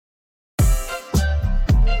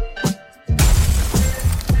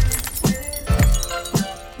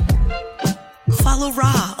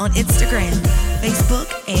on Instagram, Facebook,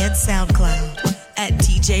 and SoundCloud at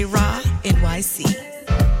DJ Raw NYC.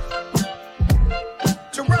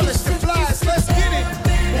 Relish the flies, let's get it.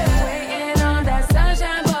 Been waiting on that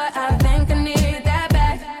sunshine, but I think I need that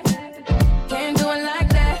back. Can't do it like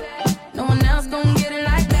that. No one else gon' get it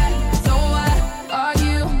like that. So why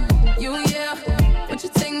argue? You, yeah. Would you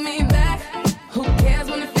take me back? Who cares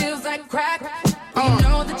when it feels like crack? You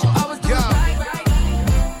know that you always do it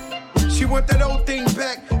right. She want that old thing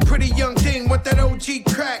back. Pretty young thing, want that OG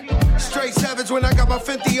crack. Straight savage when I got my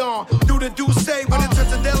Fenty on. Do the say when it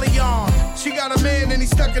touch a deli on. She got a man and he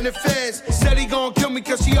stuck in the feds. Said he gon' kill me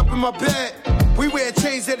cause she up in my bed. We wear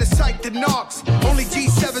chains that are psyched and knocks. Only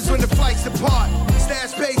G7s when the flights depart.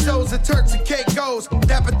 Stash pesos and Turks and Caicos.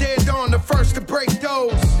 Dapper dead on the first to break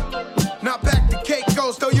those. Not back to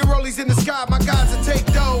Caicos. Throw your rollies in the sky, my guys will take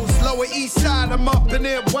those. Lower east side, I'm up in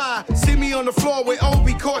NY. See me on the floor with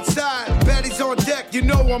Obi courtside. Baddies on deck, you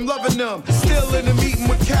know I'm loving them. Still in the meeting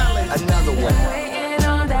with Khaled. Another one. Waiting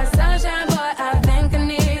on that sunshine, but I think I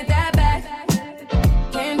need that back.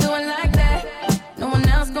 Can't do it like that. No one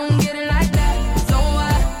else gon' get it like that. So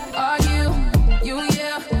why argue? You,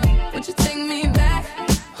 yeah. Would you take me back?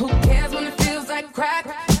 Who cares when it feels like crack?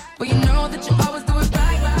 But you know that you always do it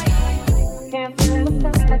right. Can't feel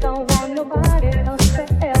myself, I don't want nobody else to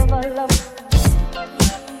ever love.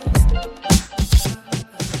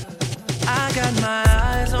 I got my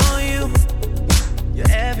eyes on you.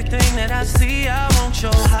 You're everything that I see. I want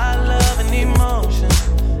your high love and emotion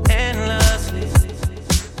endlessly.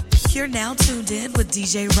 You're now tuned in with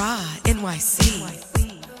DJ Raw NYC.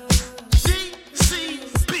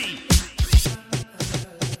 DCB.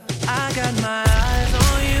 I got my eyes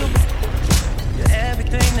on you. You're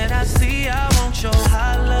everything that I see. I want your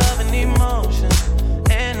high love and emotion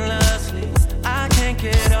endlessly. I can't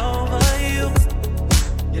get over you.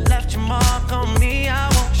 You left your mark on me. I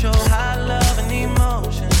want your high love and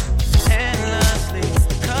emotion endlessly.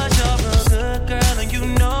 Cause you're a good girl and you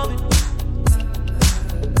know it.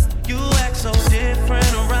 You act so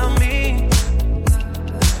different around me.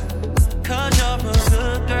 Cause you're a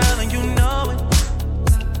good girl and you know it.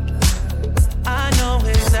 I know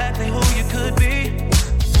exactly who you could be.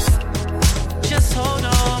 Just hold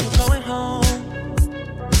on, we're going home.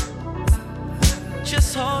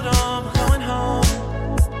 Just hold on, we're going home.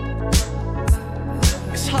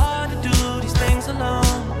 It's hard to do these things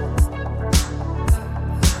alone.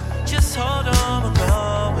 Just hold on, we're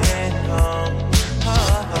going home.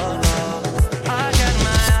 I got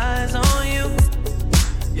my eyes on you.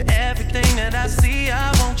 You're everything that I see.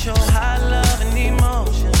 I want your high love and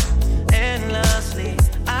emotion endlessly.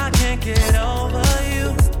 I can't get over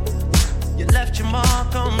you. You left your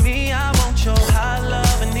mark on me. I want your high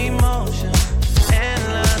love and emotion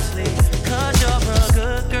endlessly. Cause you're a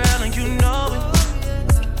good girl and you know it.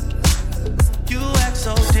 You act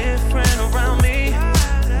so different around me.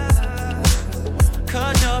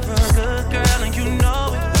 Cause you're a good girl and you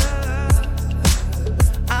know it.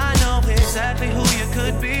 I know exactly who you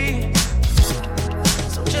could be.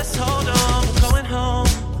 So just hold on, we're going home.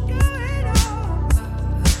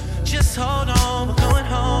 Just hold on, we're going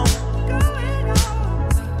home.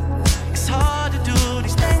 It's hard to do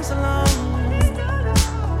these things alone.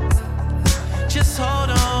 Just hold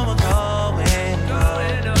on, we're going home.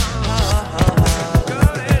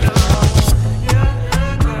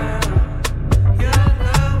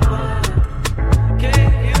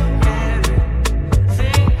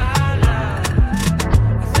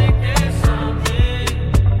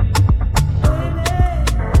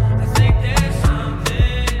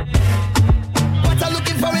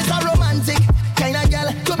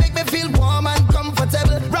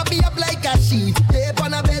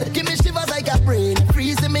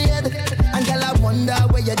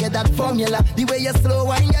 The way you slow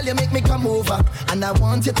wine, girl, you make me come over. And I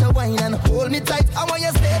want you to wine and hold me tight. I want you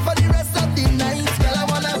stay for the rest of the night.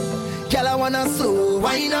 Girl, I wanna slow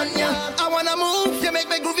wine on ya. I wanna move, you make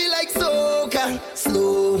me groovy like soca.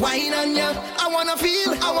 Slow wine on ya. I wanna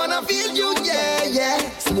feel you, yeah, yeah.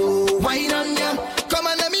 Slow wine on ya. Come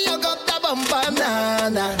on, let me hug up the bumper,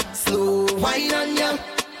 nah. Slow wine on ya,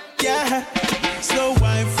 yeah. Slow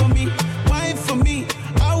wine for me, wine for me.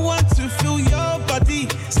 I want to feel your body.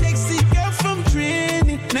 Sexy girl from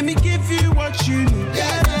Trini. Let me give you what you need.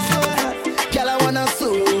 Yeah, so hot. Girl, I wanna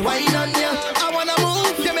slow wine on ya. I wanna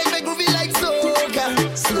move, you make me groovy like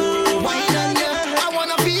soca. Slow wine on ya. I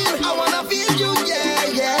wanna feel you, yeah,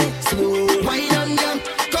 yeah. Slow wine on ya.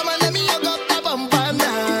 Come on, let me hug up the bumper,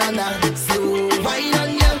 nah. Slow wine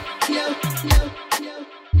on ya, yeah.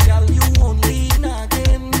 Girl, you won't leave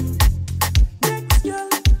again. Next girl.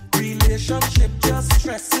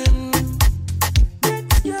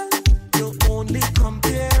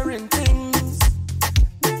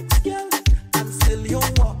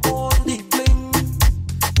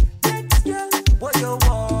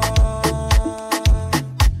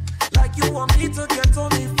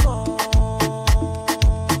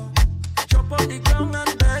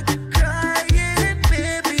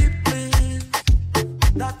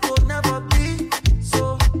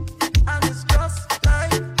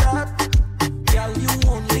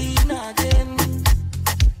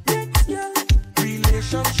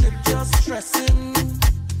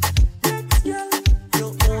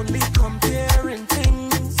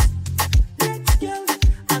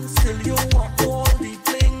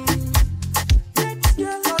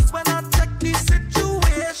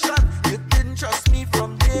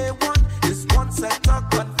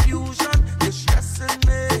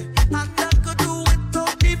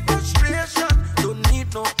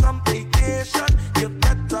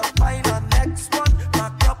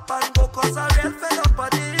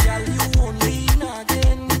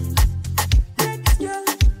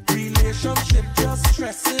 Relationship just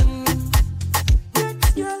stressing.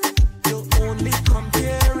 Next girl, you're only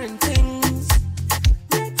comparing things.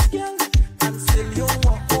 Next girl, and still you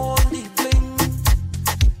want all the bling.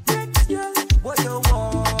 Next girl, what you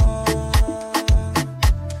want?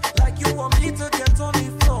 Like you want me to get on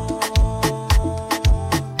the floor,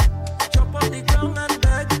 jump on the ground and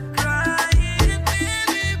beg, crying,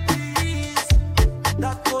 baby, please.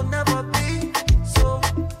 That will never be. So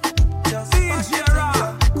just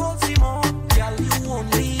call Simone, girl, you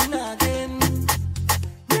won't lean again.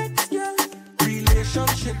 Next girl,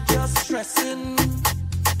 relationship just stressing.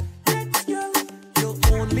 Next girl, you're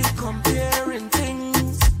only comparing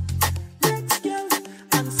things. Next girl,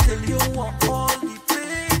 and still you want all the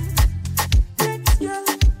things. Next girl.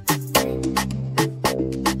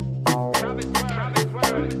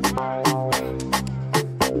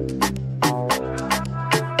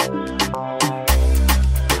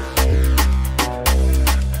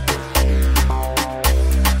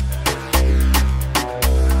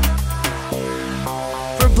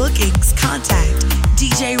 For bookings, contact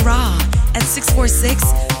DJ Raw at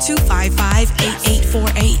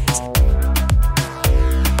 646-255-8848.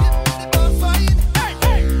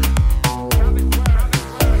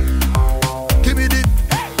 Give me the,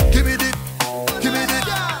 give me the, give me the,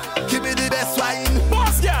 give me the best wine.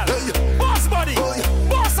 Boss girl, Hey. boss body, Hey.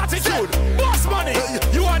 boss attitude, boss money. Hey.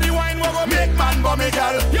 You are the wine we go make man bummy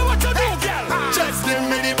girl. You what you do, girl? Just give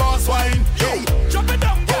me the boss wine. Hey. Drop it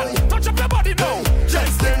down, girl. Touch up your body now.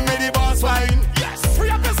 Just give me the boss wine. Yes, free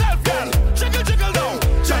up yourself, girl. Jiggle, jiggle now.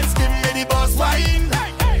 Just give me the boss wine.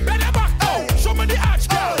 Hey, hey, bend your back now. Show me the arch,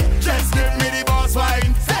 girl. Just give me the boss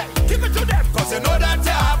wine. Hey, give it to them, cause you know that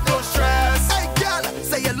you have no stress. Hey girl,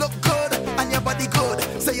 say you look good and your body good.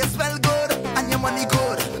 Say you smell good and your money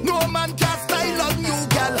good. No man can style on you,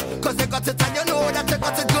 girl, cause you got it and you know that you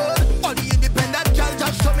got it good. All the independent girl,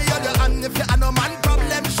 just show me all your hand. If you have no man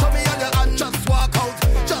problem, show me all your hand. Just walk out,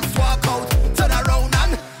 turn around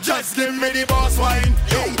and just give me the boss wine.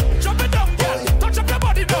 Hey. Drop it down, girl. Touch up your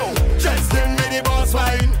body now. Just give me the boss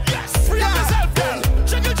wine. Yes, free up yourself, girl.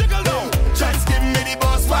 Jiggle, jiggle now. Just give me the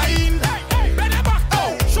boss wine. Hey, hey, bend your back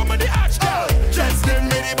now. Show me the arch, girl. Just give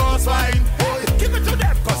me the boss wine. Give it to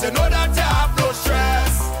them, cause you know that you have no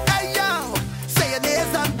stress. Hey yo, say your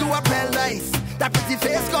nails and do a pearl nice. That pretty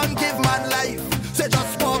face gon' give man life. Say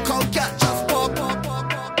just walk out, girl, just walk.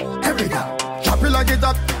 Every girl, Chop it like it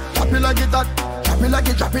up, chop it like it up, chop it like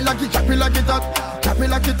it, chop it like it, chop it like it up, chop it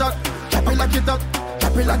like it up, chop it like it up,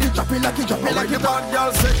 chop it like it, chop it like it, chop it like it. Bad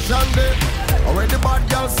girl section day, already bad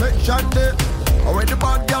girl section day, already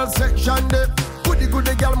bad girl section day. Goody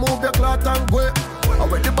goody girl move your cloth and go.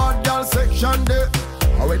 Already bad girl section day,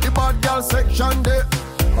 already bad girl section day,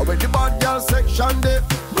 already bad girl section day.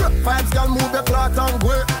 Vibes girl move your cloth and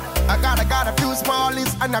go. I got a few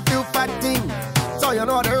smallies and a few fat things. So you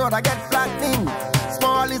know the road I get flattening.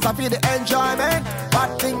 Small is I feel the enjoyment.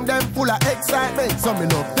 Bad thing them full of excitement. So me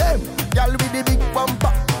love them. Y'all with the big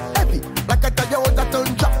bumper. Heavy like a Toyota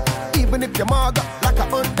Tundra. Even if you're maga like a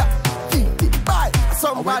Honda. 55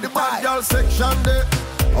 somebody bad girl section day.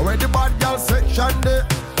 Already bad girl section day.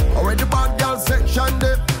 Already bad girl section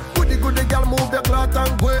day. Goody goody girl move your cloth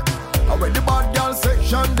and go. Already bad girl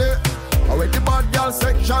section day. Already bad girl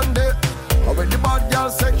section day. Already bad girl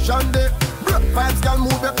section day. Vibes girl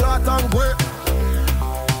move your cloth and go.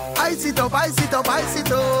 ice it up, ice it up, ice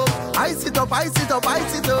it up. Ice it up, ice it up,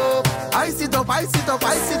 ice it up. Ice it up, ice it up,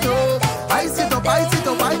 ice it up. Ice it up, ice it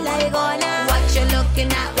up, ice it up. What you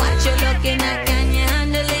looking at? What you looking at? Can you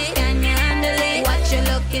handle it? Can you handle it? What you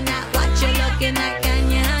looking at? What you looking at? Can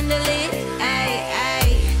you handle it? Ay, ay.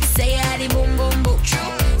 Say I the boom boom boom.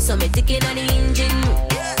 So me ticking on the engine.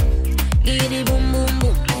 Give me the boom boom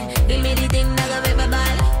boom. Give me the thing that got me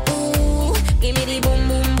ball. Ooh, give me the boom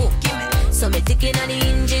boom boom. So me ticking on the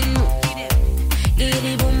engine. Give me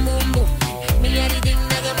the boom boom boom. Me a the thing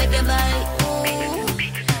that got me ball. Ooh,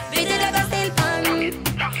 beat it like a steel pan.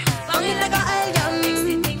 Bang it like a oil drum.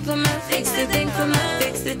 Fix the thing for me.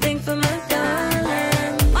 Fix the thing for me,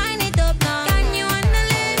 darling. Wind it up now. Can you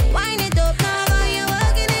handle it? Wind it up now. How you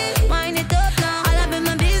working it? Wind it up now. All up in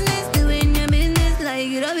my business, doing your business like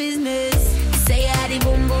you're a business. Say I the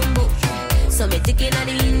boom boom boom. So me ticking on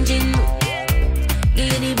the engine. Give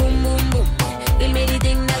me the boom boom boom. Give me the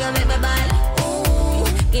thing that got me ball. Ooh,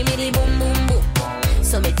 give me the boom boom boom.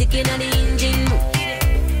 So me ticking on the engine.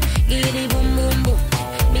 Give me the boom boom boom.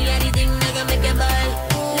 Me a the thing that got me ball.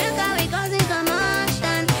 Look how it goes in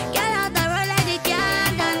commotion. Get out the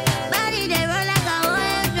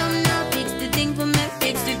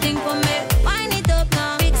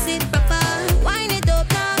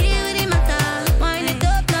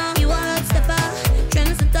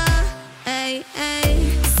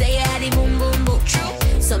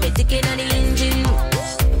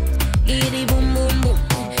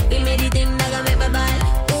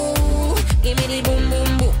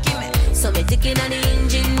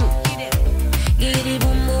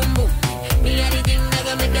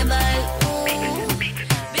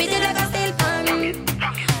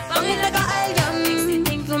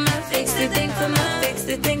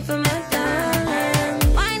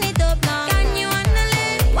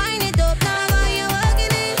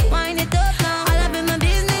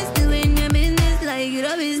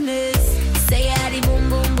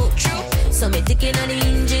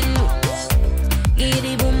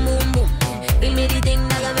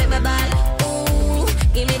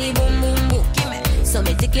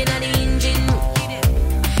Kicking on the engine.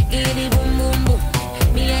 Giddy boom boom boom.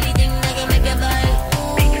 Me anything that can make it vibe.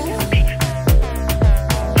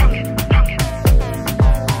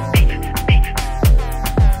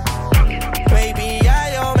 Baby, ya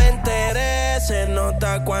yo me enteré. Se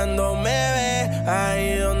nota cuando me ve.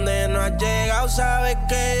 Ahí donde no has llegado, sabes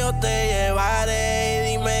que yo te llevaré.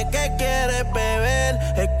 Y dime qué quieres beber.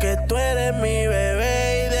 Es que tú eres mi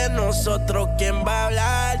bebé. Y de nosotros, ¿quién va a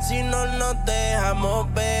hablar si no nos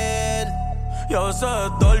dejamos ver? Y a veces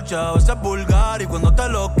es dolce, a veces es vulgar. Y cuando te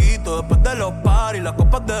lo quito, después de los paris, las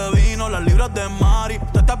copas de vino, las libras de mari.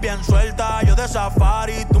 Tú estás bien suelta, yo de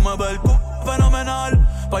safari. Tú me ves el fenomenal,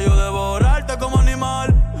 pa' yo devorarte como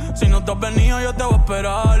animal. Si no te has venido, yo te voy a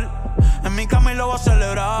esperar. En mi cama y lo voy a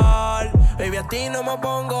celebrar. Baby, a ti no me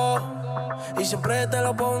pongo, y siempre te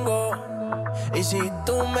lo pongo. Y si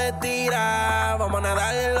tú me tiras, vamos a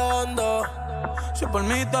nadar en lo hondo. Si por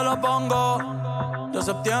mí te lo pongo, de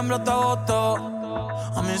septiembre hasta agosto.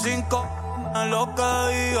 A mis 5, a lo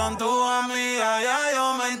que digan tus amigas, ya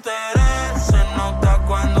yo me enteré. Se nota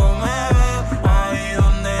cuando me ves, ahí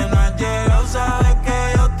donde no has llegado, sabes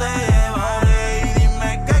que yo te llevaré. Y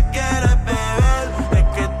dime qué quieres beber, es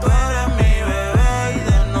que tú eres mi bebé. Y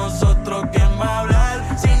de nosotros, ¿quién va a hablar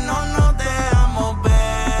si no nos dejamos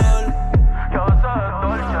ver? Y a veces es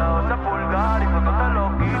dolce, a veces es vulgar. Y cuando te lo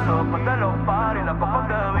quito, después de los paris, las copas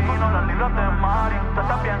de vino, las libras de mari. Tú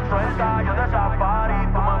estás bien suelta, yo de safari.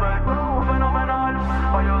 Tú me ves el fenomenal,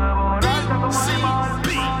 pa' yo devorarte como animal.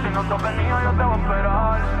 Si no te has venido, yo te voy a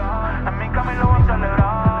esperar. En mi cama y lo voy a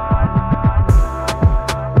celebrar.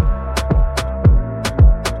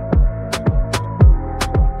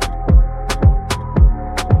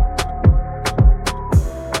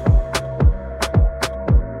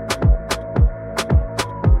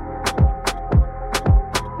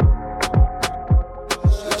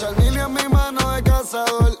 Charmili en mi mano de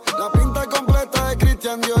cazador, la pinta completa de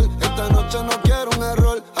Christian Dior. Esta noche no quiero un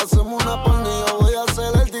error, hacemos una porno y yo voy a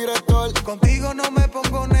ser el director. Contigo no me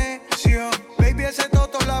pongo necio, baby, ese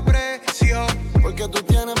toto la presión. Porque tú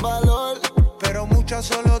tienes valor, pero muchas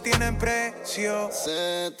solo tienen precio.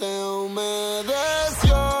 se te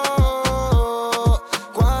humedeció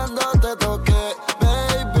cuando te toqué,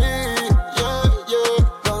 baby, yeah, yeah.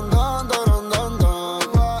 Don, don, don, don,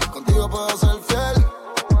 don. Contigo puedo ser fiel,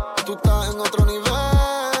 tú estás en otro nivel,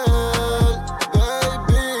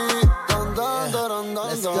 baby. Don, don, don, don,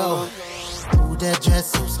 Let's don. go. Ooh, that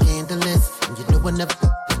dress so scandalous, and you know I never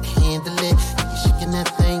can handle it. You shaking that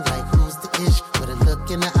thing like who's the ish, with a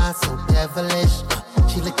look in her eye so devilish.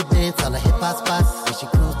 She like to dance all the hip hop spots, and she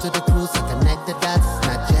cruise to the cruise to connect the dots.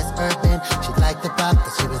 Not just urban, she like the pop,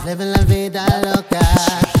 'cause she was living la vida loca.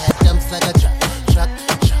 Head dumps like a truck.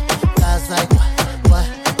 Thighs like what?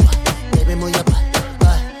 Baby, move your butt.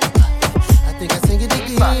 I think I sing it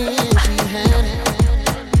again.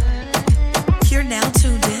 You're now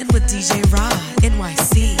tuned in with DJ Ra,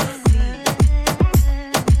 NYC.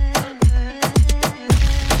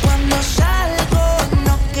 Cuando salgo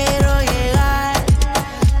no quiero llegar.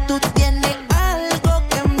 Tú tienes algo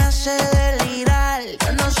que me hace delirar.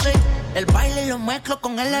 Yo no sé, el baile lo mezclo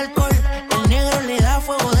con el alcohol. El negro le da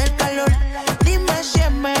fuego del calor. Dime si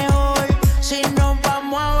es mejor si nos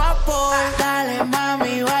vamos a vapor. Dale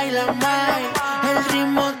mami, baila más. El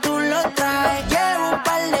ritmo tú lo traes. Llevo un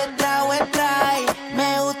par de tragos trae.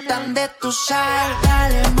 Me gustan de tu side.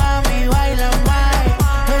 Dale mami, baila más.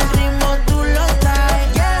 El ritmo tú lo traes.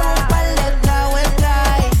 Llevo un par de tragos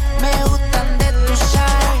trae. Me gustan de tu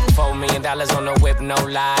side. $4 million on the whip, no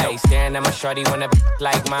lie. Staring at my shorty when a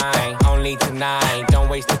like mine. Only tonight, don't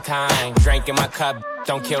waste the time. Drink in my cup,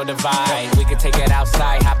 don't kill the vibe. We could take it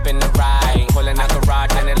outside, hop in the ride. Pulling out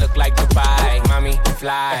garage and it look like Dubai. Mommy,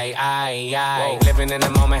 fly, aye. Living in the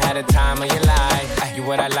moment, had a time of your life. You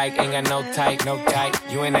what I like, ain't got no type.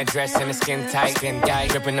 You in that dress and the skin tight.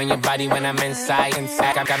 Dripping on your body when I'm inside.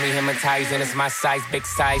 Got me hypnotized and it's my size, big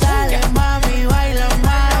size. Dale mami, baila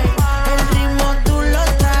más. El ritmo tú lo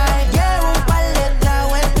traes. Llevo un par de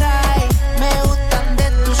tragos trae. Me gustan de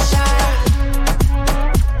tu side.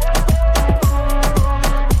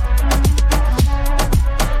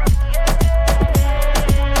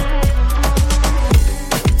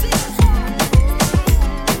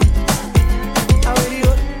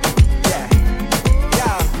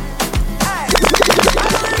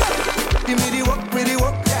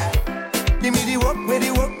 Give me the work, with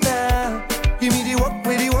the work now. Give me the work,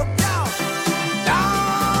 with the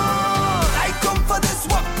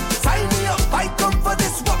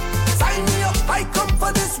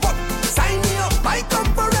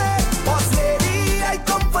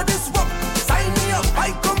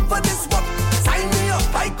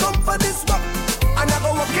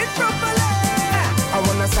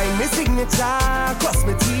signature, cross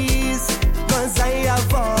my T's. Cause I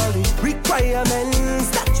have all the requirements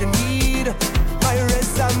that you need. My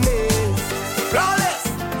resume flawless,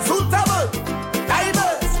 suitable,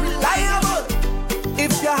 diverse, reliable.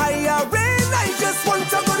 If you're hiring, I just want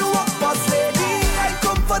to go to work. Boss lady, I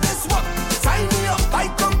come for this work. Sign me up, I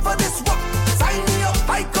come for this work. Sign me up,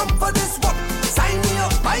 I come for this work. Sign me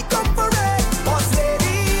up, I come for it. Boss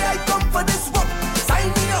lady, I come for this work. Sign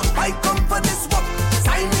me up, I come for this work.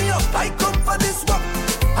 Sign me up, I come for this work.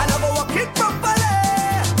 And I'm gonna work it properly.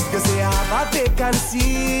 You say I have a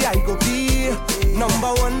vacancy, I go be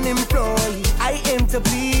number one employee. I aim to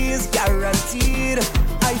please, guaranteed.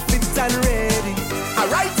 I fit and ready.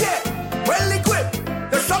 Alright, yeah, well equipped.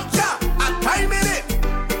 The structure, a time in it.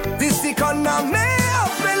 This economy,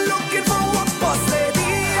 I've been looking for work. Boss lady,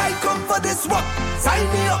 I come for this work. Sign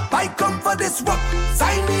me up, I come for this work.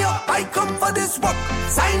 Sign me up, I come for this work.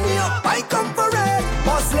 Sign me up, I come for it.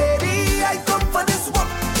 Boss lady, I come for this work.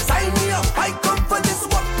 Sign me up, I come for this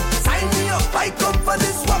work. Sign me up, I come for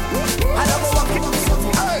this work. And I'm walking.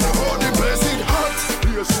 Oh, the place is hot.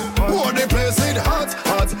 Oh, the place is hot,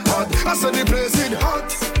 hot, hot. I said the place is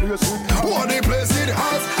hot. Oh, the place is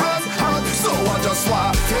hot, hot, hot. So I just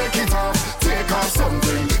want take it off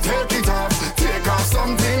something. Take it off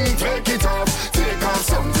something. Take it off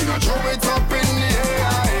something. I throw it up in the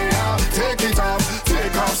air. Take it off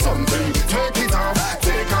something. Take it off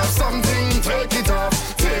something. Take it off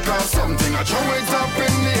something. I throw it up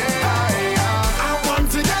in the air. I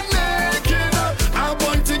want to get naked. I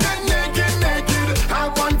want to get naked. I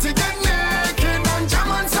want to get naked and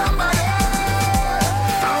jam on somebody.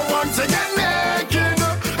 I want to get naked.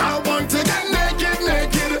 I want to get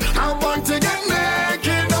naked. I want to get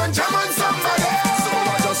naked and jam on somebody. So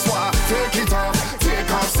I just want take it off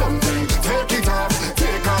something. Take it off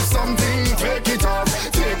something. Take it off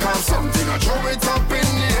something. I throw it up in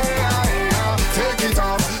the air. Take it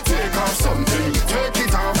off something. Take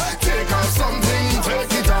it off something.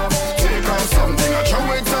 Take it off something. I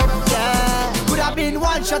throw it up. Yeah, could have been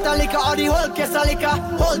one shot of liquor or the whole case of liquor.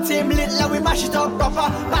 Whole team lit, like we mash it up proper.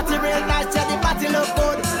 Party real nice, yeah, the party look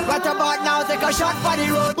good. Right about now, take a shot for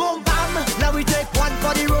the road. Boom bam, now we take one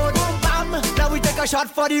for the road. Boom bam, now we take a shot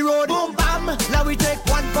for the road. Boom bam, now we take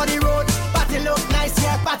one for the road. Party look nice,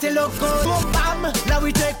 yeah, party look good. Boom bam, now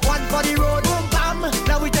we take one for the road. Boom bam,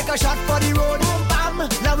 now we take a shot for the road. Boom bam,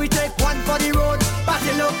 now we take one for the road.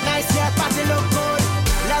 Party look nice, yeah, party look good.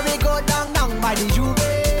 Now we go down by the Juve.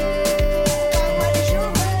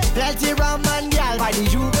 Plenty rum and gal by the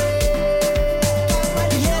Juve.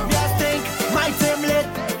 Behavior stink, my team lit.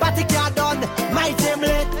 Party car done, my team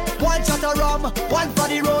lit. One shot of rum, one for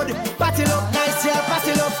the road. Party look nice, yeah,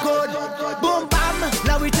 party look good. Boom bam,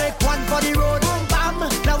 now we take one for the road. Boom bam,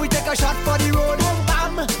 now we take a shot for the road. Boom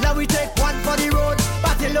bam, now we take one for the road.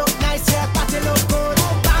 Party look nice, yeah, party look good.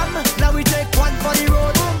 Boom bam, now we take one for the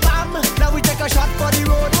road. Boom bam, now we take a shot for the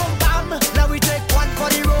road. Boom bam, now we take one for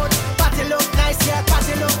the road. Party look nice, yeah,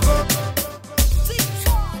 party look good.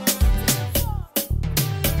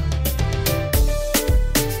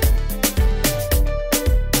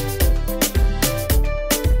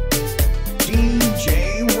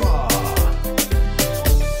 DJ Raw.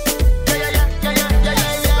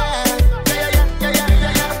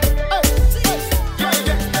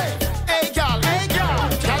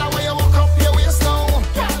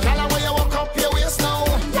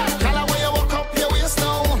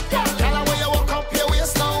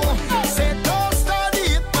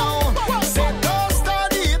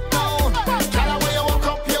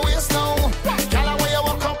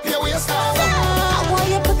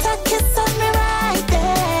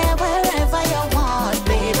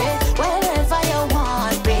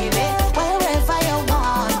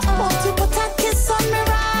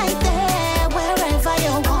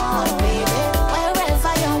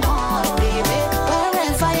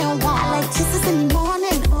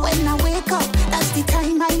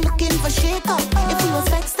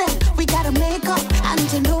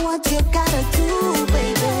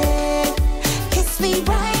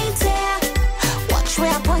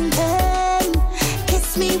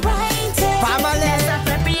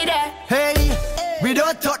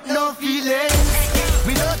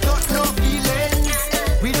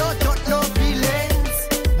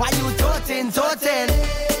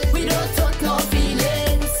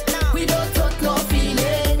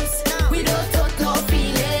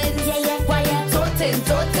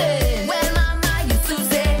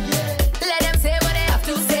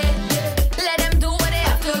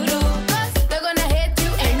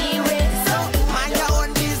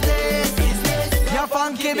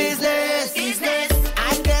 Funky business.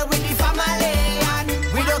 I'm there with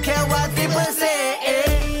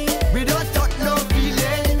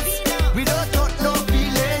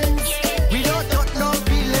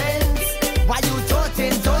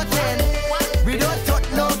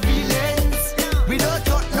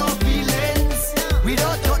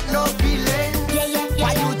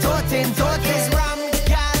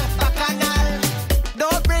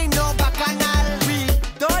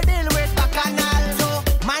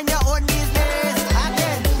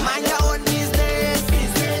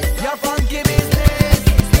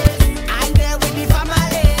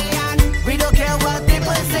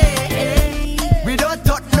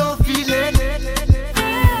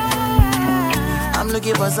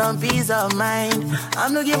of mind.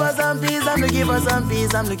 I'm looking for some peace, I'm looking for some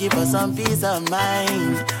peace, I'm looking for some peace of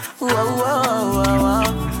mind. Whoa, whoa, whoa,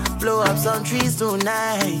 whoa. Blow up some trees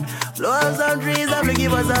tonight. Blow up some trees, I'm looking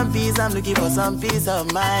for some peace, I'm looking for some peace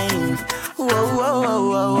of mind. Whoa, whoa, whoa,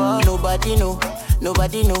 whoa, whoa. Nobody know,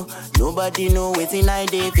 nobody know, nobody know what's in I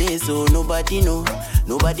day face, so nobody know,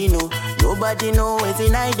 nobody know, nobody know what's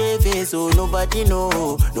in I day face, so nobody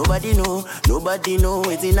know, nobody know, nobody know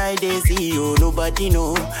what's in I day see, oh nobody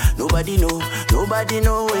know, nobody know, nobody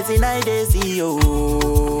know what's in I day see,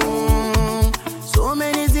 oh. So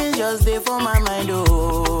many things just there for my mind,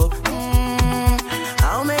 oh.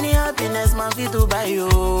 How many happiness man fit to buy,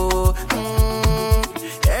 oh.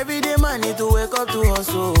 Everyday money to wake up to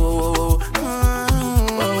hustle.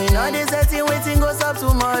 But we know this setting waiting goes up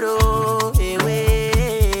tomorrow. Hey,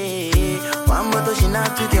 wait. One more she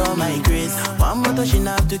not to cure my grace. One more she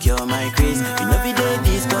not to cure my grace. You know we did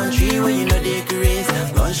this country where you know they grace.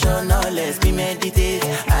 Gunshot no less me meditate.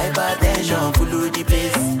 Hypertension full of the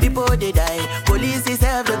place. People they die. Police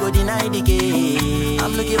itself they go deny the case.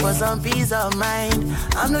 I'm looking for some peace of mind.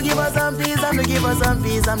 I'm looking for some peace. I'm looking for some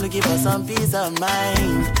peace. I'm looking for some peace of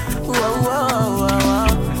mind. Whoa, whoa, whoa,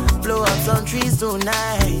 whoa. Blow up some trees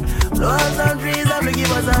tonight. Blow up some trees. I'm looking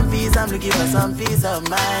for some peace. I'm looking for some peace of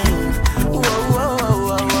mind. Whoa, whoa,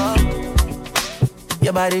 whoa, whoa.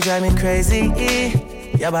 Your body drive me crazy.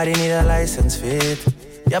 Your body need a license fit.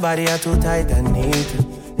 Your body are too tight and neat.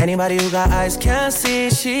 Anybody who got eyes can't see.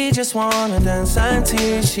 She just wanna dance and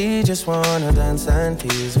tease. She just wanna dance and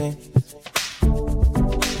tease me.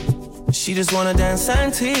 She just wanna dance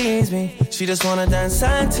and tease me. She just wanna dance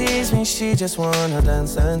and tease me. She just wanna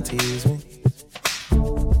dance and tease me.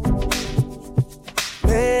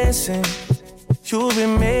 Missing, you've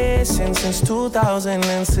been missing since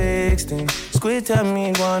 2016. Squid tell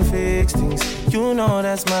me go and fix things. You know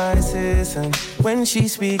that's my assistant. When she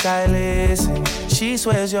speak, I listen. She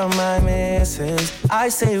swears you're my missus. I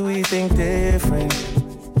say we think different.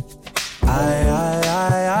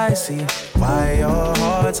 I see why your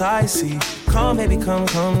heart's icy. Come baby, come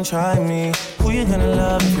try me. Who you gonna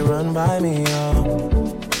love if you run by me,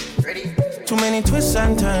 oh? Ready? Too many twists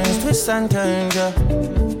and turns, yeah.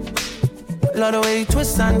 Love the way you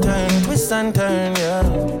twist and turn, yeah.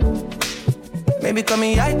 Maybe call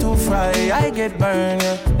me I too fry, I get burned,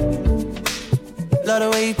 yeah. Love the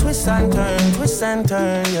way you twist and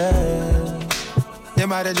turn, yeah. Your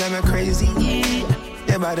body drive me crazy,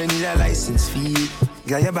 your body need a license fee.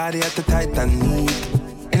 Got your body at the tight and neat.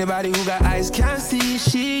 Anybody who got eyes can't see.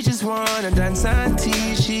 She just wanna dance and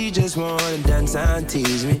tease. She just wanna dance and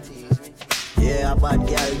tease me. Yeah, bad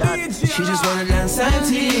girl that. She just wanna dance and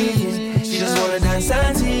tease me. She just wanna dance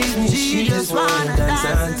and tease me. She just wanna dance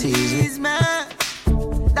and tease me.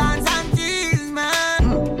 Dance and tease me.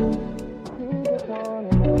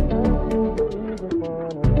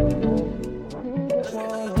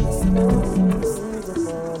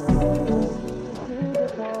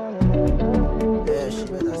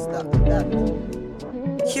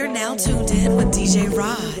 You're now tuned in with DJ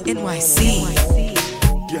Ra, NYC.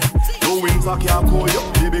 Yeah, no winter can't cool you,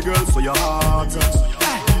 baby girl, so your heart.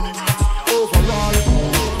 Overall,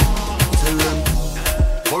 tell them,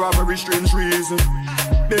 for a very strange reason,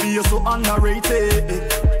 baby you're so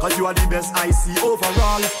underrated, cause you are the best I see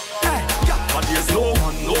overall. But there's no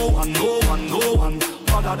one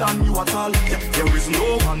other than you at all. There is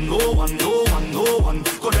no one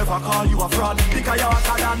could ever call you a fraud, because you're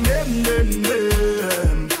hotter than them.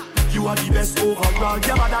 You are the best overall,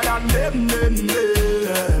 you're better than them.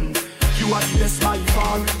 You are the best by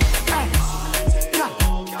far.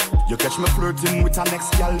 You catch me flirting with our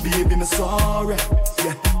next gal, baby, me sorry.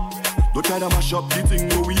 Yeah, don't try to mash up the thing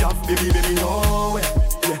that we have, baby, no way.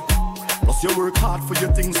 Yeah, plus you work hard for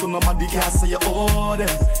your things, so nobody can say you owe them.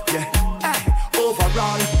 Yeah,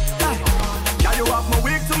 overall, yeah, you have my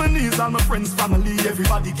wake to my knees, all my friends, family,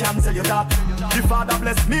 everybody can tell you that. The Father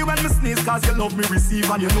bless me when me sneeze, cause you love me receive,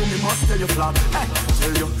 and you know me must tell you flat.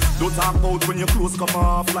 Tell you, don't talk about when your clothes come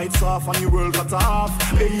off, lights off and your world cut off.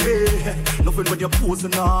 Hey, nothing when you're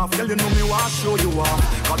posing off, girl, you know me want to show you off.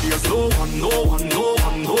 Cause there's no one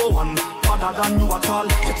other than you at all.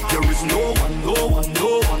 There is no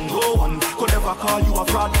one could ever call you a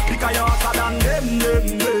fraud, because you're hotter than them.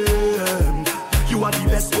 You are the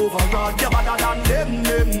best overall, you're better than them.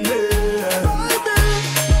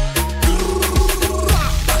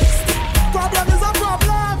 Problem is a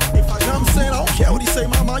problem. If I am saying, I don't care what he say,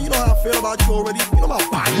 mama. You know how I feel about you already. You know my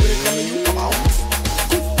body when it comes to you. Come on.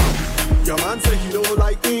 Your man say he don't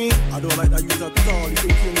like me. I don't like that you at all. You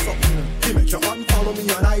think you're something. He make your man follow me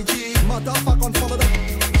on IG. Matter of fact, unfollow them.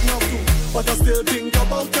 Not too. But I still think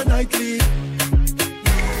about you nightly.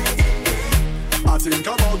 think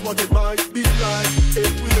about what it might be like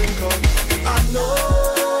if we link up. I know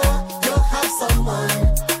you have someone,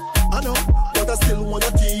 I know, but I still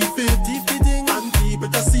wanna keep it and keep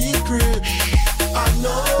it a secret. I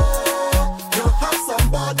know you have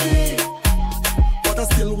somebody, but I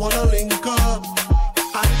still wanna link up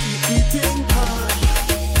and keep it in touch.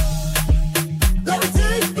 Let me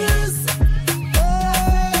take this.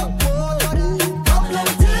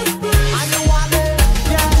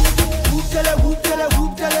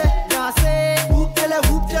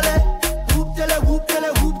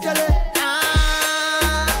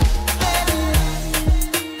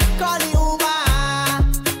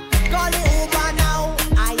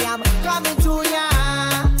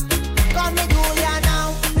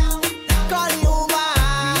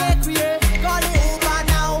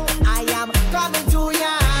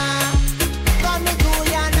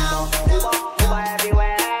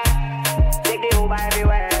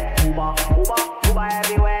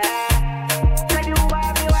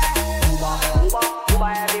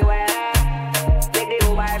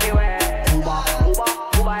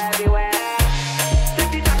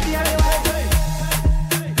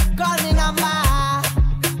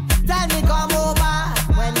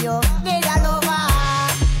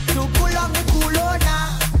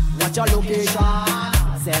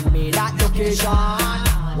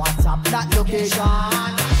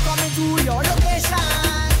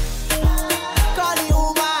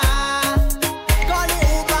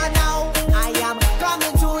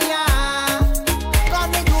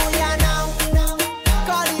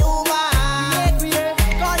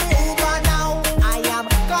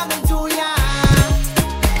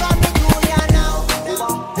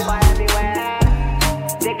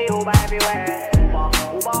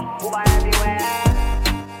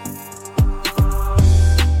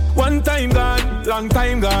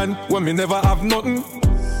 When me never have nothing.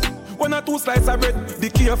 One or two slices of bread, be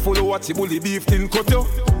careful what you bully beef tin cut you.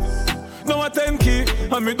 Now a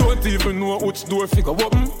 10K, and me don't even know which door figure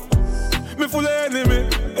open. Me full of enemy,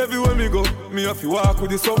 everywhere me go, me have to walk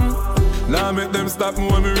with the something. Now make them stop me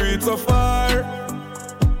when me reach so far.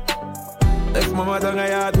 If my mother I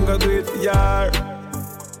had to go do it for yar.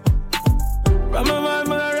 From my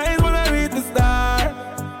man I rise when I reach the star.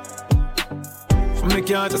 Me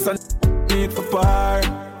can't just need for par.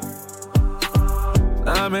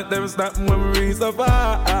 I make them stop when we reach so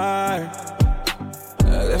far.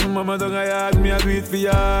 If mama don't I had me, I do it for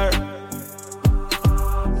yar.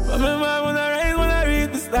 But my mama when I rise, when I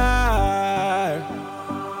reach the star.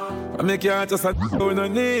 I make you just a no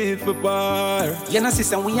need for par. You know,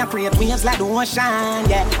 sister, we are create waves like the ocean,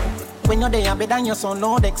 yeah. When you're there, better than your son,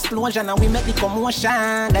 Lord, explosion, and we make the commotion,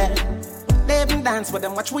 yeah. They even dance with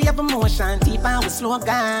them, watch we have emotion, deep and we slow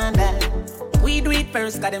down, yeah. We do it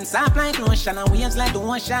first, got them soft like lotion and waves like the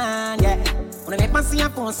ocean, yeah. When I never see a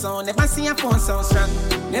phone sound, never see a phone sound strong.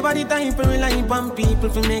 Never the time for rely on people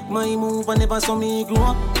to make my move, and never saw me grow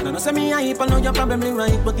up. No, say me hype, I know you're probably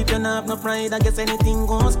right, but if you don't have no pride, I guess anything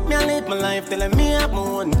goes. Me I live my life telling me I'm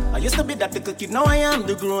on. I used to be that little kid, now I am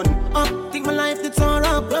the grown up. Think my life did so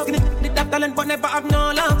rough. Did that talent, but never have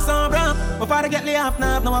no luck, so rough. Before I get laid off,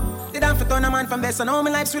 now no up. Did I fit on a man from best, so now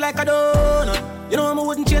my life's sweet like a donut. You know I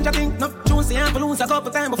wouldn't change a thing, no. Juicy and balloons a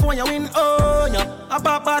couple times before you win, oh yeah. I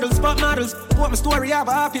pop bottles, pop models. Put my story up,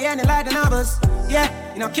 happy and like the novels. Yeah,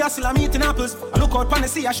 in a castle I'm eating apples. I look out from the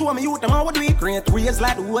sea, I show me youth them how we do it. Create waves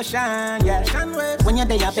like the ocean, yeah. When you're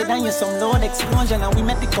there, better than you some load explosion, and we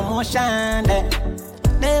make the commotion, yeah.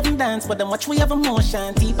 They even dance, but them watch we have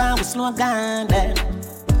emotion, deep and we slow down, yeah.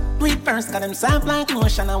 Do it first, got them soft like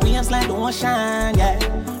lotion, and waves like the ocean, yeah.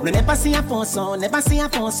 We never see a phone sound, never see a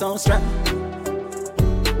phone sound strong.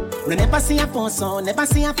 We never see a phone sound, never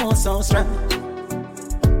see a phone sound strong.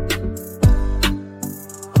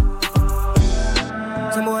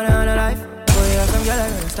 Some boy on a life, boy have some girl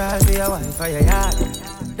and stars be a wife for your yard.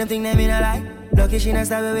 Them think they mean a lie, lucky she not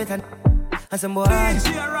stab with her. And some boy,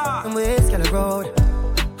 some ways girl road.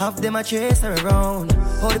 Half them a chase her around.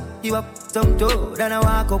 Hold you up some toe, then I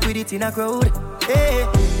walk up with it in a crowd. Hey,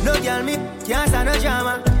 no girl me can't stand no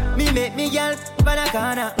drama. Me make me girl by the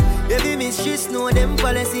corner. Baby miss she know them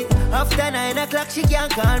policy. After 9 o'clock she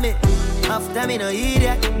can't call me. After me no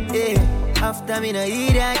idiot, yeah. After me no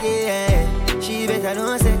idiot, yeah. She better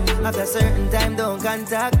know say after certain time don't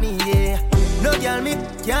contact me, yeah. No girl me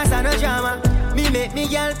can't stand no drama. Me make me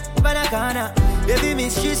girl by the corner. Baby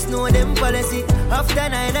miss she know them policy. After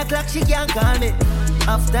 9 o'clock she can't call me.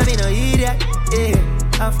 After me no idiot,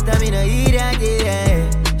 yeah. After me no idiot,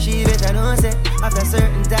 yeah. She better know say after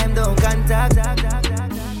certain time don't contact.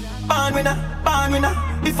 Born winner.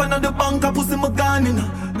 If I know the bank, I pussy my gun in.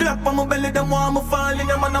 Glock on my belly, them want me fall in.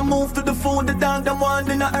 Man, I move to the food, the dog, them want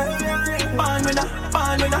in the air. Born with a,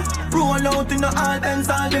 roll out in the all ends,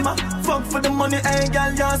 all them a. Fuck for the money, hey,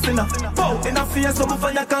 girl, you're sinner. Pow, in a face, so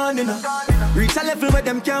for your corner. Reach a level where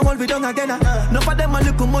them can't hold we down again. Enough of them a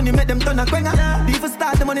look money, make them turn a quenga. Even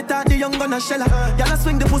start the money, talk the young gun a sheller. Y'all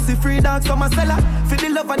swing the pussy free dogs from a cellar. For the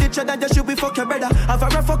love of the cheddar, just should be fuck your brother. Have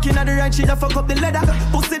a fucking at the right, she a fuck up the leather.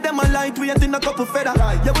 Pussy them a light, we ain't in a couple feather.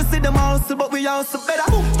 Yeah, we see them hustle, but we hustle better.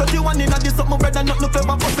 31 in a this up, my brother, not look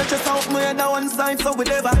clever. Bust the chest out, my head on one side, so we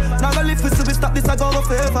never. Now go live we stop this, I go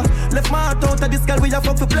forever. Left my heart out of this girl, we a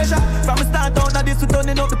fuck for pleasure. From the start out of this, we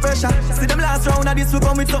turning out the pressure. See them last round of this, we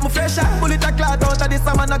come with something fresher. Bullet a cloud out of this,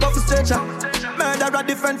 I'm gonna go for stretcher. Murderer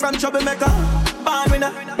different from troublemaker. Born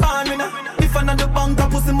winner. If I'm not the bunker,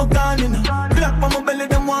 pussy my gun in. Glock on my belly,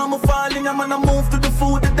 them want me fall in. Man, I move to the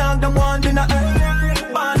food, the dog, them want dinner.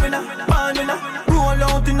 Born winner. Roll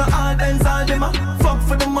out in the all ends, all them a. Fuck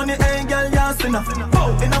for the money, hey girl, you're sinner.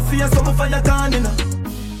 Oh, in a face, so for your can in.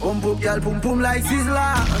 Pump, girl, pum like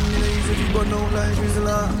Sizzler. And me easy to go down like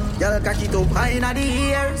Sizzler. Girl, cock it up high in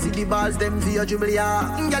the air. See the balls, them for your dribble,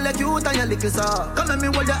 yeah. Girl, you cute and you little so. Come let me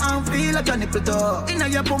hold your arm, feel like your nipple toe. Inna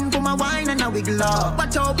your pum a wine and a wiggle up.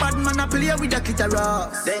 Watch out, bad man, I play with the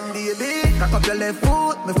clitoris. Then baby, cock up your left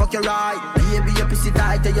foot, me fuck your right. Baby, your pussy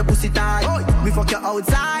tight, tell your pussy tight. Oh, me fuck your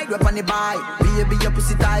outside, rep on the bike. Baby, your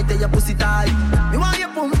pussy tight, tell your pussy tight. Me want your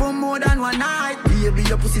pum more than one night. Baby,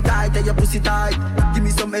 your pussy tight, tell your pussy tight. Give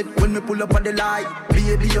me some head when me pull up on the light.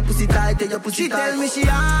 Baby, your pussy tight, tell your pussy tight. She tell me she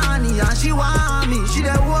honey and she want me. She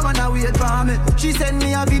the woman that wait for me. She send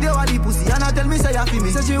me a video of the pussy and I tell me say you feel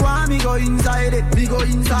me. Say she want me go inside it, me go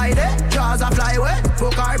inside it. Jaws a fly away,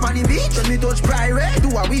 fuck her on the beach. When me touch private,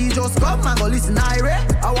 do a we just come and go listen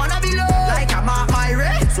irate. I wanna be low like I'm at my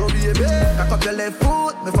rate. So baby, cock up your left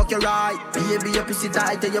foot, me fuck your right. Baby, your pussy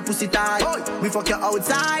tight, tell your pussy tight. Me fuck your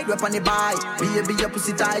outside, rep on the bike. Baby, your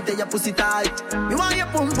pussy tight, tell your pussy tight. Me want your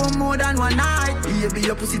pum more than one night. Baby,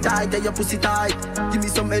 your pussy tight, tell your pussy tight. Give me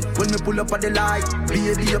some head when me pull up on the light.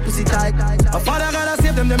 Baby, your pussy tight. A father gotta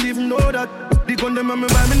save them even know that. The gun them and me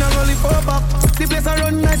buy me not only for back. The place I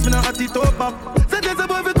run nice, me not at the top up. Say there's a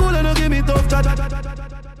boy for cool and don't give me tough chat.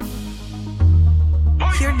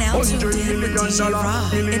 You're now tuned in with DJ Raw,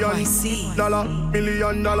 NYC. $1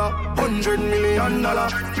 million, $100 million.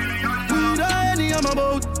 We die any I'm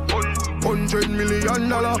about $100 million.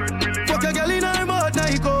 Fuck a girl in her mouth,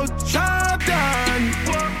 night out. Sharp down.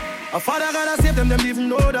 A father gotta save them even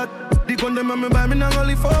know that. The gun them and me buy me not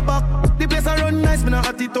only for back. The place I run nice, me not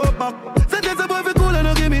at the top back. Say there's a boy for cool and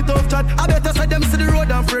don't give me tough chat. I better say them see the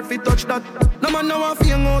road and afraid fi touch that. No man now want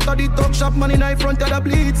feel out of the top shop. Man in front of the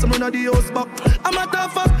bleed, some run of the house back. I'm a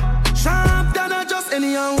tough fuck. Sharp than I just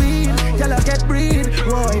any and weed. Y'all get breed,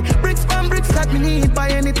 boy. Bricks from bricks that me need. Buy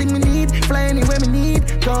anything me need, fly anywhere me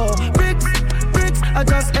need. Go bricks, I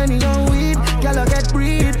just any and weed. Y'all get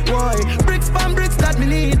breed, boy. Bricks from bricks that me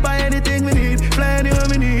need. Buy anything me need, fly anywhere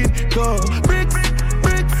me need. Go bricks.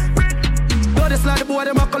 Go this like the boy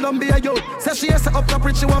them a Columbia yo. Say she has up top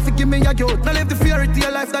rich, she want to give me a yo. Now live the fairy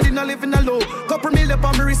tale life that in a living a low. Couple million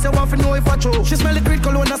on me wrist, you want to know if I show. She smell the great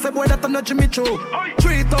cologne, I say boy that I'm not Jimmy Choo.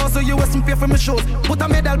 3,000 US and pay for my shows. Put a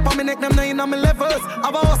medal on me neck, them 9 on my levels.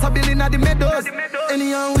 Have a house a building at the meadows.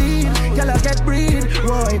 Any and weed, y'all get breed,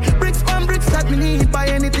 boy. Bricks from bricks that me need. Buy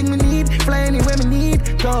anything me need, fly anywhere me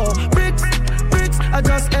need. Go bricks, I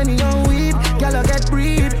just any and weed. Y'all get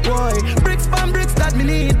breed, boy. Bricks from bricks that me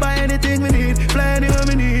need. Buy anything me need, fly anywhere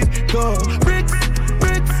me need. Go bricks.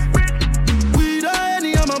 We die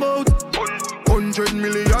any I'm about $100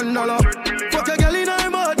 million. Fuck a girl in her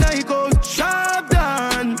mouth, night out. Sharp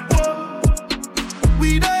down.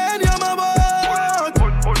 We die any I'm about.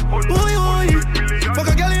 Ooh. Fuck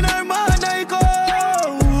a girl in her mouth, night out.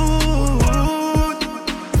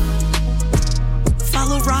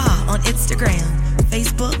 Follow Raw on Instagram,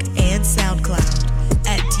 Facebook, and SoundCloud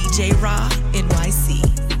at DJ Raw NYC.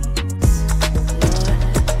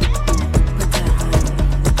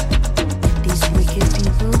 These wicked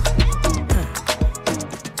people.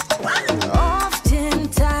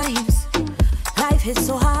 Oftentimes, life hits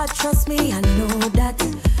so hard. Trust me, I know that.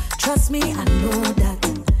 Trust me, I know that.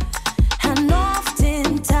 And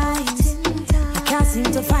oftentimes, I can't seem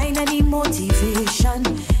to find any motivation.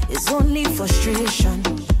 It's only frustration.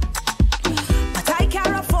 But I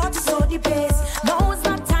can't afford to slow the pace. No, it's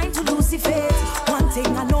not time to lose the faith. One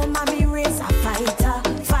thing I know, mommy race a fighter.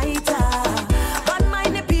 But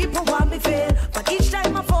mind the people want me fail. But each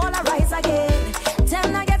time I fall, I rise again.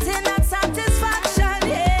 Till I get in that satisfaction,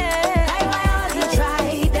 yeah. I will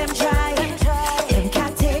try, them try. Them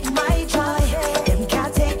can't take my joy. Them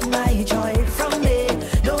can't take my joy from me.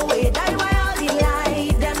 No way, die while the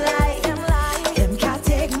lie. Them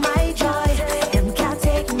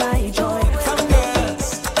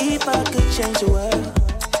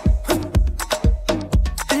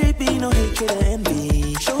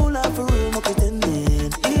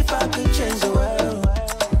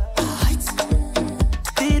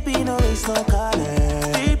Baby, no waste, no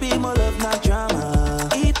color. Baby, more love, not drama.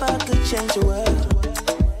 If I could change the world,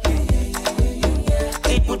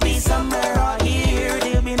 it would be somewhere out here.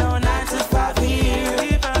 There'll be no 9 to 5 here.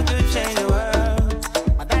 If I could change the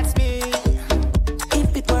world, but that's me.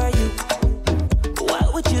 If it were you,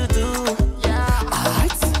 what would you do? Yeah,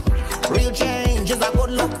 alright. Real change is a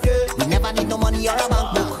good look. We never need no money or a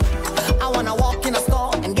bank book. I wanna walk in a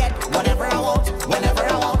store and get whatever I want, whenever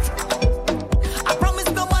I want. I promise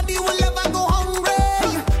nobody will ever go hungry.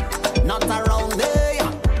 Not around there.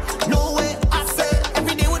 No way, I say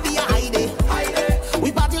every day would be a high day.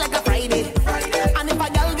 We party like a Friday. And if a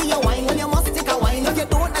girl give you wine, then you must take a wine. If you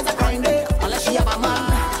don't, that's a crime day. Unless she have a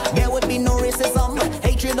man, there would be no racism,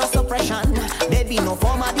 hatred or suppression. There'd be no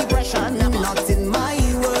form of depression. I'm not in my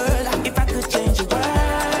world. If I could change the world.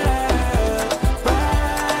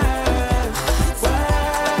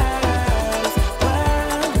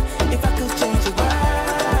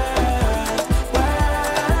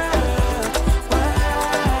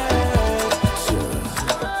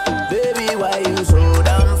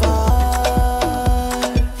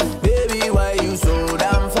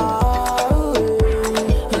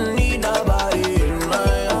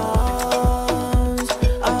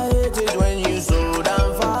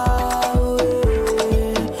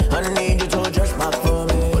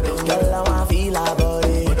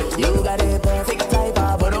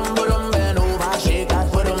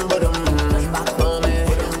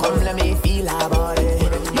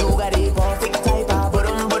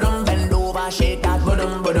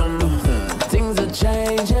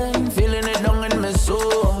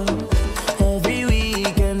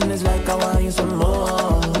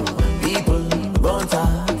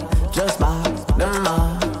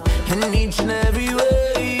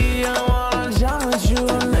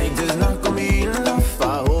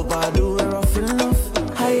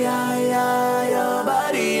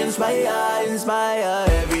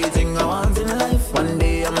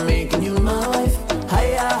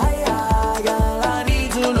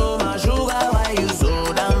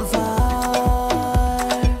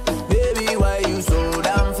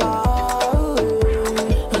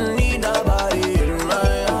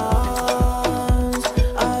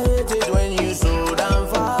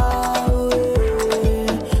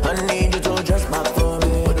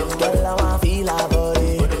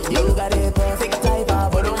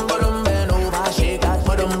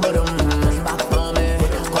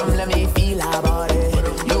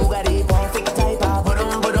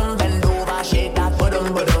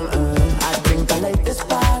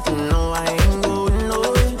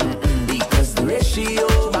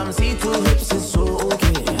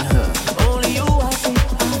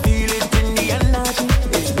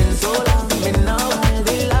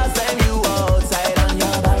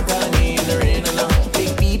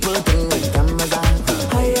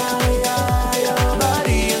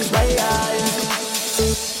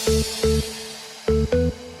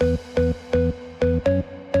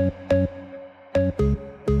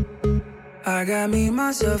 I got me,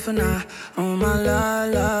 myself, and I on my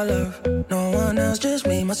love. No one else, just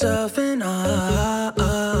me, myself, and I.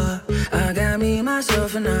 I got me,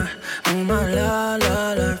 myself, and I on my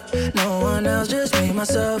love. No one else, just me,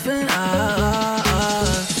 myself, and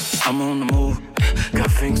I. I'm on the move,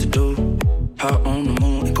 got things to do. Hot on the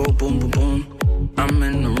moon, it go boom, boom, boom. I'm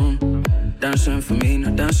in the room, dancing for me,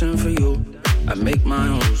 not dancing for you. I make my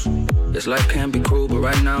own rules. This life can be cruel, but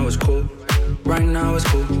right now it's cool. Right now it's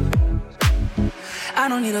cool. I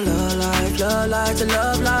don't need a love life to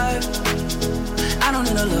love life. I don't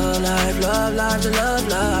need a love life to love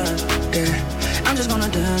life. Yeah, I'm just gonna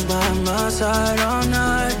dance by my side all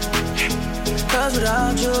night. Cause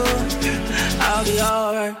without you, I'll be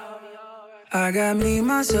alright. I got me,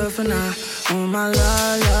 myself, and I on my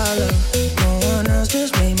love. No one else,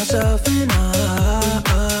 just me, myself, and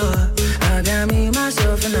I. I got me,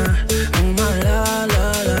 myself, and I on my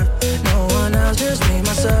love. No one else, just me,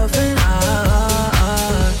 myself, and I.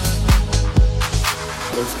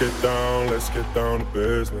 Let's get down to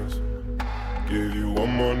business. Give you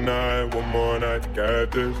one more night to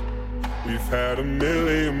get this. We've had a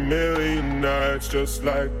million nights just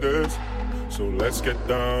like this. So let's get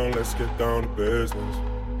down to business.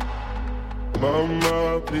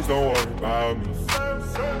 Mama, please don't worry about me.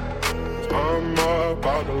 I'm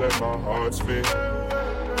about to let my heart speak.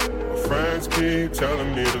 My friends keep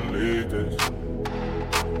telling me to leave this.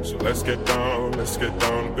 So let's get down to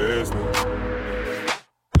business.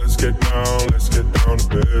 Let's get down to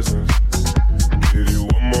business. Give you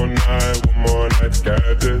one more night to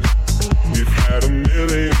get this. We've had a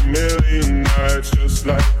million nights just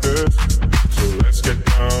like this. So let's get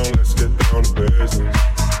down to business.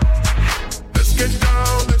 Let's get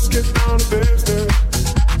down to business. get down to business.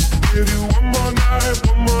 Give you one more night,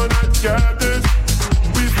 got this.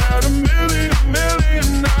 We've had a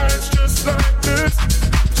million nights just like this.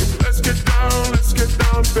 So let's get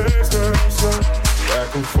down to business.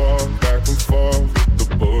 Back and forth with the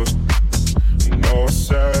bush. No, I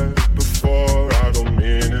said it before, I don't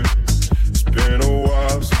mean it. It's been a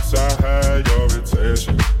while since I had your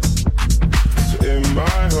attention. So it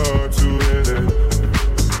might hurt to hit it.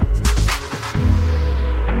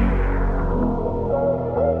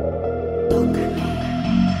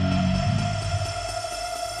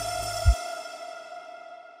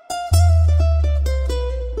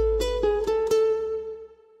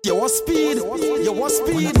 You want speed? You want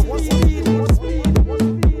speed?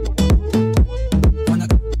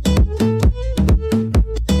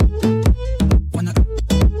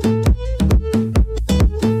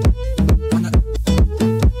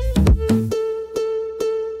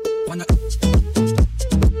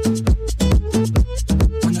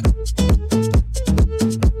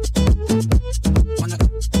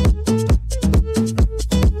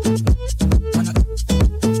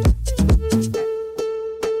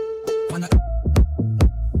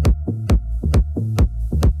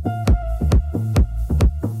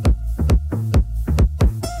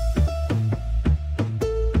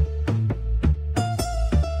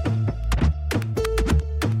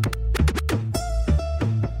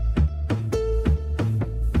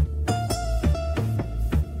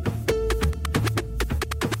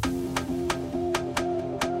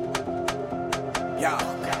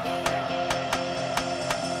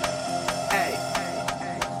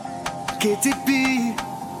 KTP,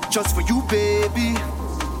 just for you, baby.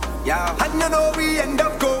 Yeah, and you know we end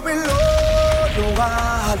up going low,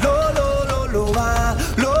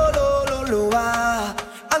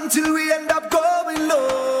 until we end up going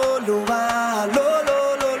low,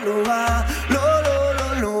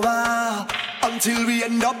 until we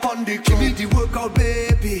end up on the give me the workout,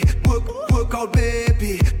 baby, workout,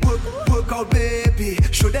 baby, workout, baby.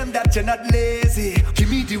 Show them that you're not lazy. Give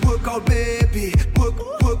me the workout, baby,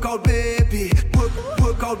 workout, baby,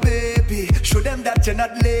 workout, baby. Show them that you're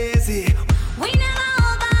not lazy. We never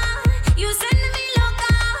over. You sending me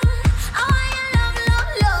loca. I want your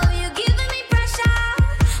love. You giving me pressure.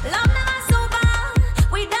 Love never sober.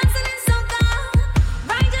 We dancing in soca.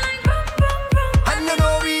 Riding like vroom, vroom, vroom. And you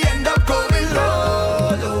know we end up going low,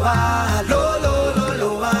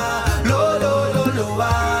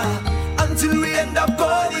 until we end up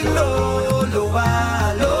going low,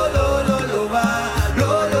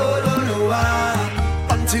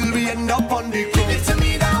 until we end up on the give it to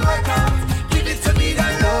me that workout, give it to me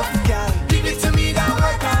that love, girl. Give it to me that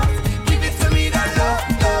workout, give it to me that love.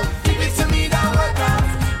 Give it to me that workout,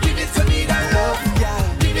 give it to me that love, girl.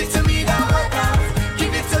 Give it to me that workout,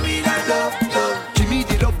 give it to me that love. Give me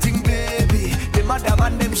the love thing, baby. The madam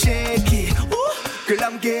and them shaky. Ooh, girl,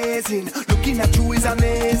 I'm gazing, looking at you is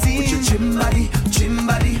amazing. With your gym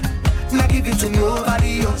body, now give it to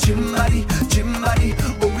nobody. Oh, gym body,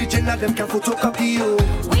 original them can photocopy you.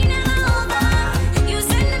 We never over. You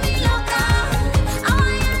sending me loca. I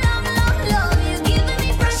want your love. You giving me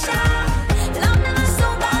pressure. Love never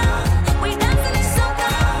sober. We dancing in soca.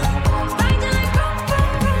 Riding like vroom,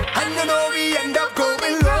 vroom, vroom. And you know we end up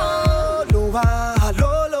going low,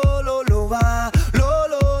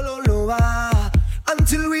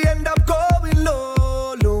 until we end up going low.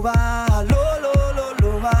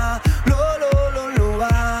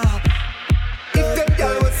 If them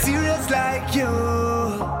girl was serious like you,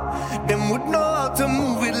 them would know how to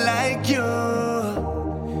move it like you.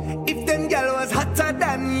 If them girl was hotter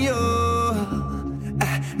than you,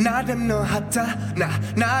 now them no hotter,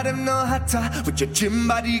 now them no hotter. With your gym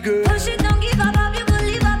body, girl. Push it, don't give up, you could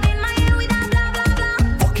live up in my head without blah, blah,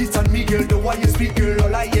 blah. Fuck it on me, girl, the way you speak, girl.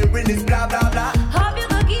 All I hearing is blah, blah, blah. Hope you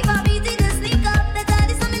could keep up, easy to sneak up. The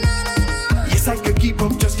daddy's something, no. Yes, I can keep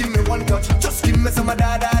up, just give me one touch. Just give me some of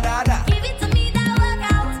da, da, da, da. Give it to me, that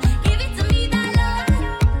workout. Give it to me, that love.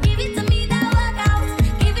 Give it to me, that workout.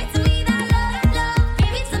 Give it to me, that love.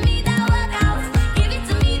 Give it to me, that workout. Give it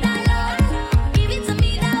to me, that love. Give it to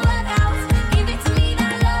me, that workout. Give it to me,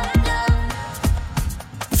 that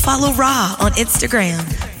love. Follow Raw on Instagram,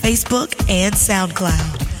 Facebook, and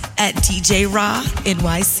SoundCloud at DJ Raw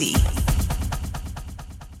NYC.